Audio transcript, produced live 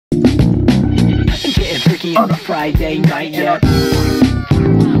freaky on a Friday night, yeah.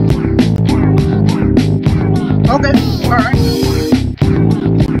 Okay, alright.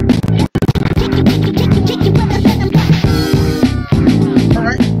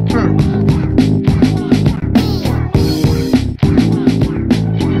 Alright,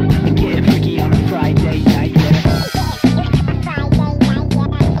 Get freaky on a Friday night, yeah.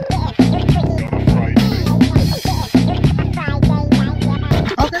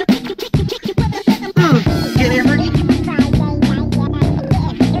 Okay. Get it freaky?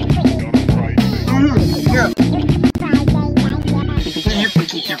 Yeah. Get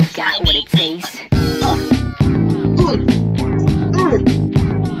freaky, you got what it takes.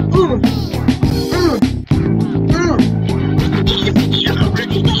 Get freaky on a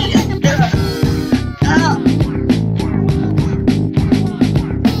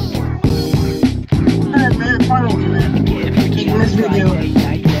Friday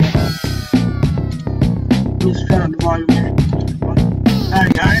night, yeah. Just turn the volume there.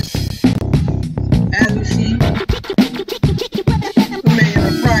 Alright, guys. As you see, we made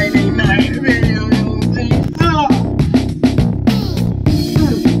a Friday night video. You know what I'm saying?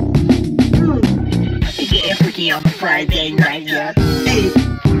 Get freaky on a Friday night, yeah. Hey,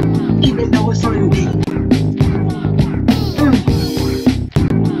 even though it's Sunday.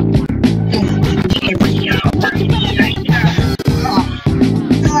 Get freaky on a Friday night, yeah.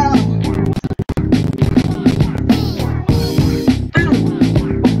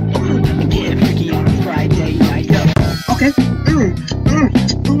 Get freaky on a Friday night, yeah. Okay.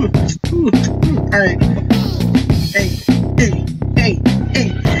 Alright. Hey.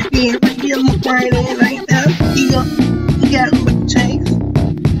 Yeah, freaky on a Friday night, yeah. You got what it takes.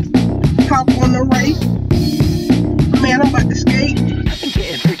 Hop on the race. Man, I'm about to skate.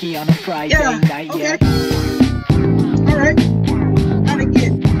 Get freaky on a Friday night, yeah. Alright. Gotta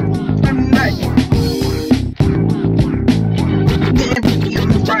get tonight. Getting freaky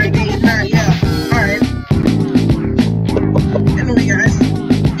on a Friday night, yeah. Alright. Anyway, guys.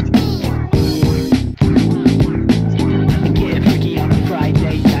 Get freaky on a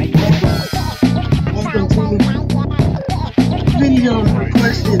Friday night, yeah. Welcome to video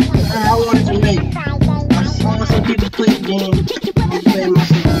requested I wanted to make. I saw some people play the game. I'm playing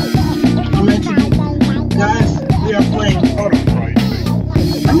myself. I'm actually, guys, we are playing. Hold on.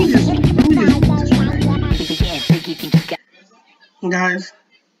 Let me just guys,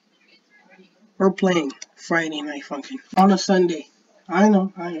 we're playing Friday Night Funkin' on a Sunday. I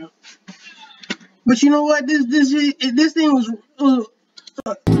know. But you know what? This thing was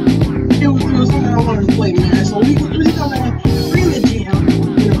it was something I wanted to play, man. So we gonna bring the jam,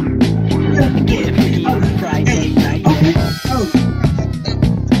 you know. Get freaky on a Friday night, Okay.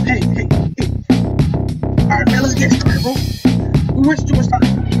 Hey. Alright, man, let's get started, bro. We wasted too much time.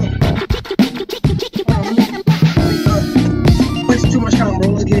 Wasted too much time, bro.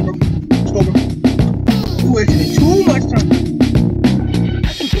 Let's get it, bro. Let's go, bro. We wasted too much time.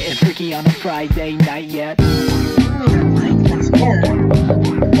 Get freaky on a Friday night, yeah. That's hard.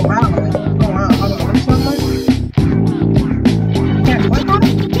 Oh, wow. Hold on. What's that like? Yeah, what?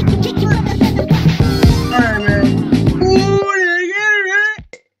 Alright, man. Ooh, did I get it right?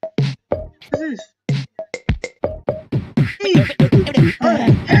 What's this? Hey.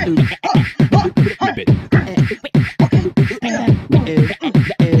 Alright, hey.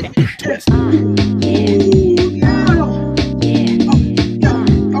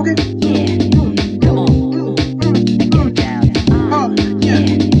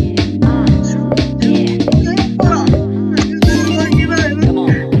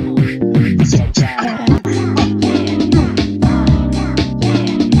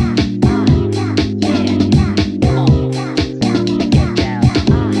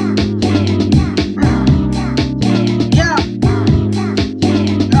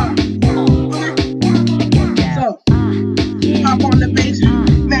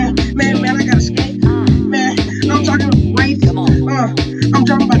 I'm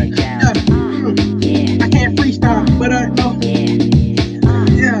talking about it. I can't freestyle, but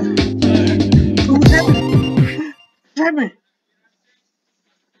yeah. What's happening? What's happening?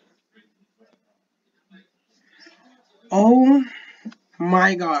 Oh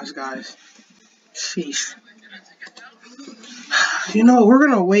my gosh, guys. Sheesh. You know, we're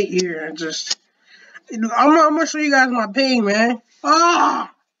gonna wait here and just. I'm gonna show you guys my pain, man.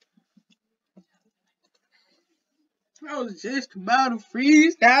 Ah! I was just about to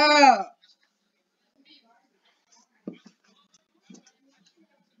freestyle.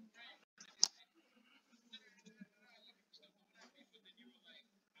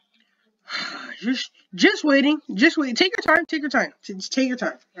 Just waiting. Just wait. Take your time. Take your time. Just take your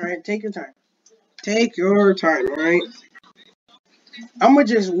time. All right, take your time. Take your time, alright? I'm gonna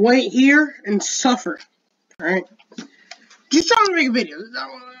just wait here and suffer, alright? Just trying to make a video.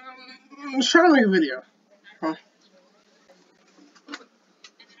 I'm just trying to make a video. Huh?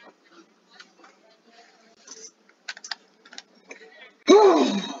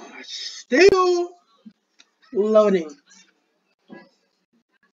 Still loading.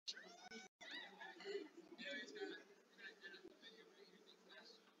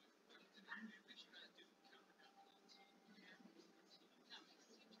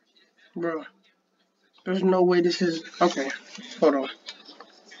 Bro, there's no way this is... Okay, hold on.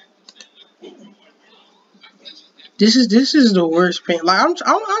 This is the worst pain. Like, I just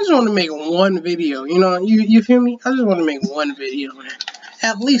want to make one video, you know? You feel me? I just want to make one video, man.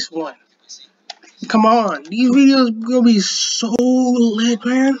 At least one. Come on. These videos gonna be so lit,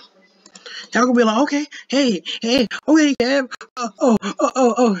 man. Y'all gonna be like, okay, hey, okay, Kev.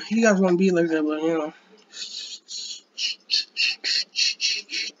 Oh. You guys wanna be like that, but, you know.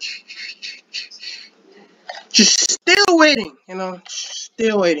 Just still waiting, you know?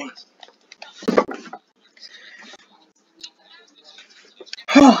 Still waiting.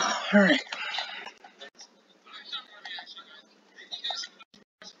 Alright.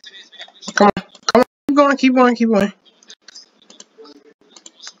 Come on. Keep going.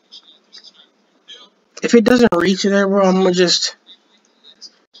 If it doesn't reach there, bro, I'm gonna just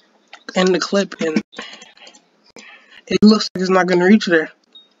end the clip, and it looks like it's not gonna reach there.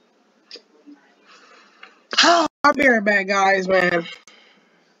 I'll be right back, guys, man.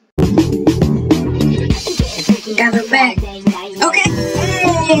 Got her back. Okay.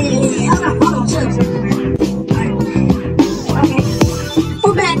 Hey. Hold on. Okay.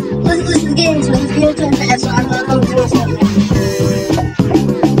 We're back. Let's get into it. Let's get into it fast so I don't know what's doing something.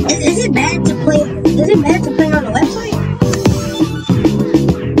 Is it bad to play? Is it bad to play on the website?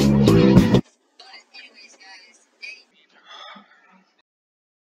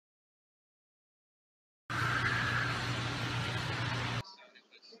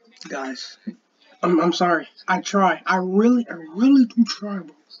 Guys, I'm sorry. I try. I really do try,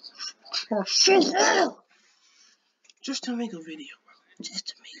 bro. Try so hard. Just to make a video, bro. Just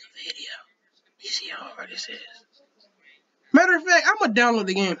to make a video. You see how hard this is. Matter of fact, I'm gonna download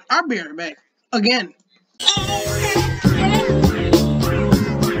the game. I'll be right back. Again.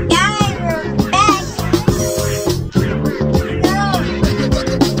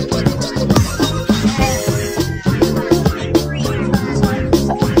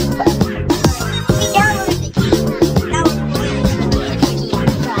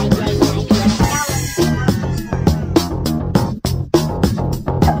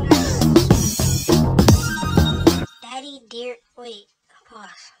 Wait,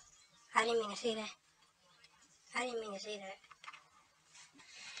 pause. I didn't mean to say that.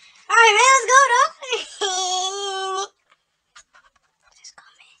 Alright, man, let's go, though. Just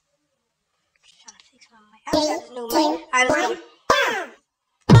comment. Just trying to fix my mic. I just got this new mic. Alright, let's go.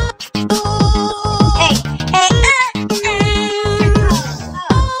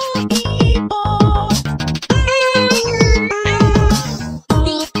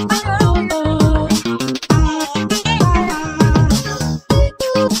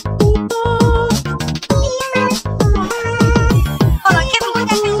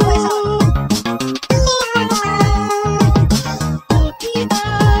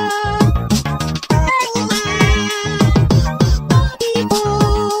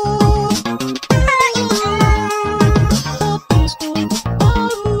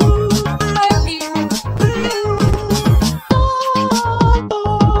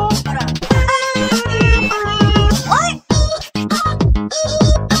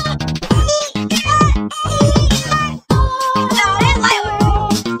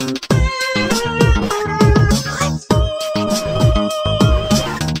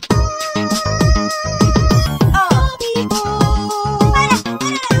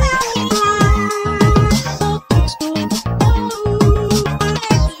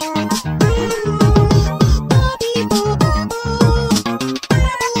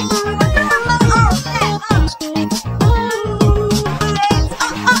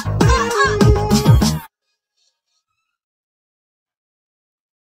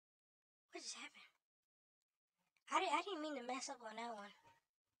 What just happened? I didn't mean to mess up on that one.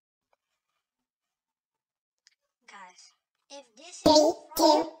 Guys, if this is... 3, 2,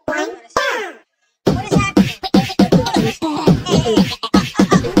 1, BAM! What is happening?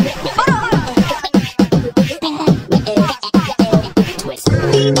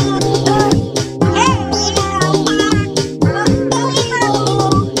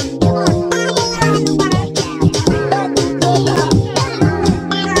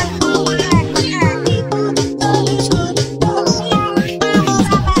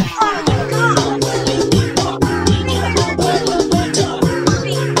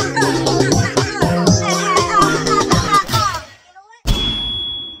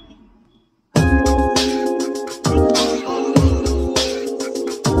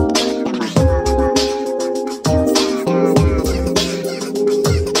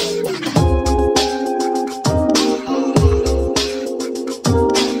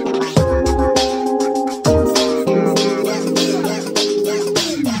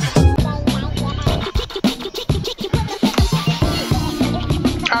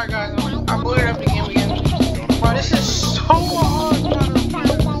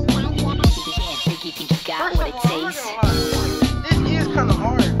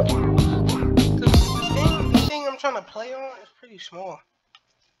 trying to play on is pretty small.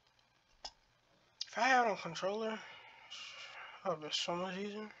 If I had it on controller, that would be so much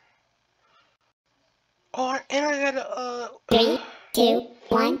easier. Oh, and I gotta 3, 2,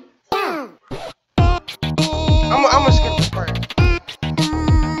 1, go! I'm gonna skip this part.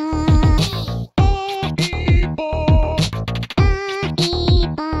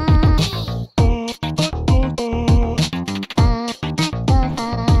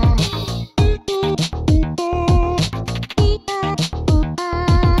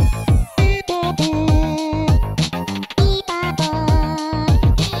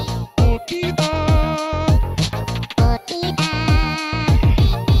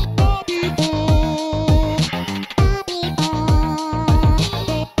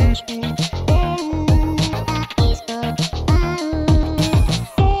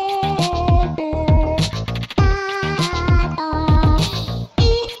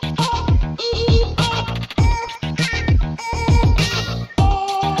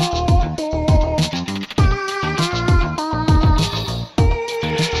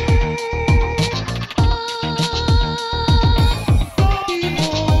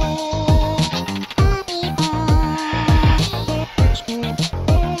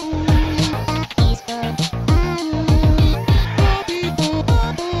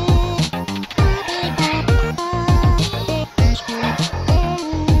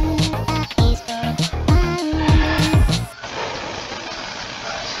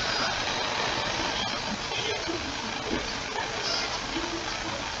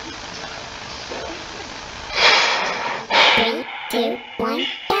 Three, two, one,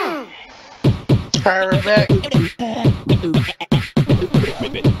 go! Alright, we're back.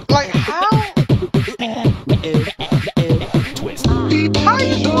 Like, how? How are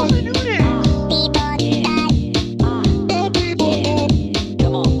you supposed to do this?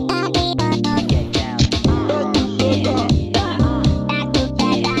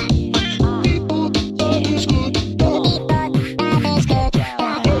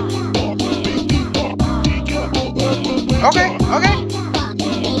 Okay, okay.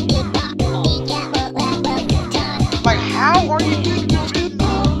 Like, how are you doing this?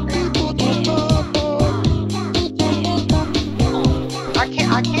 I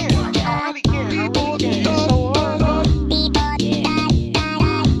really can't. It's so hard.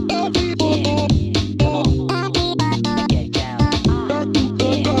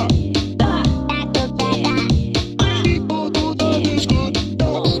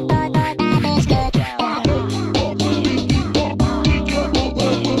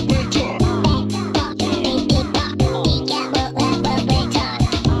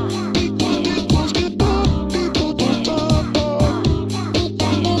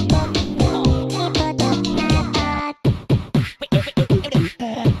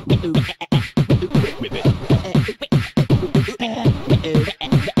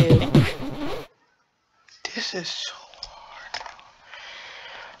 This is so hard.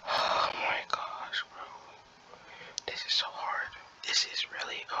 Oh my gosh, bro. This is so hard. This is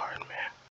really hard, man.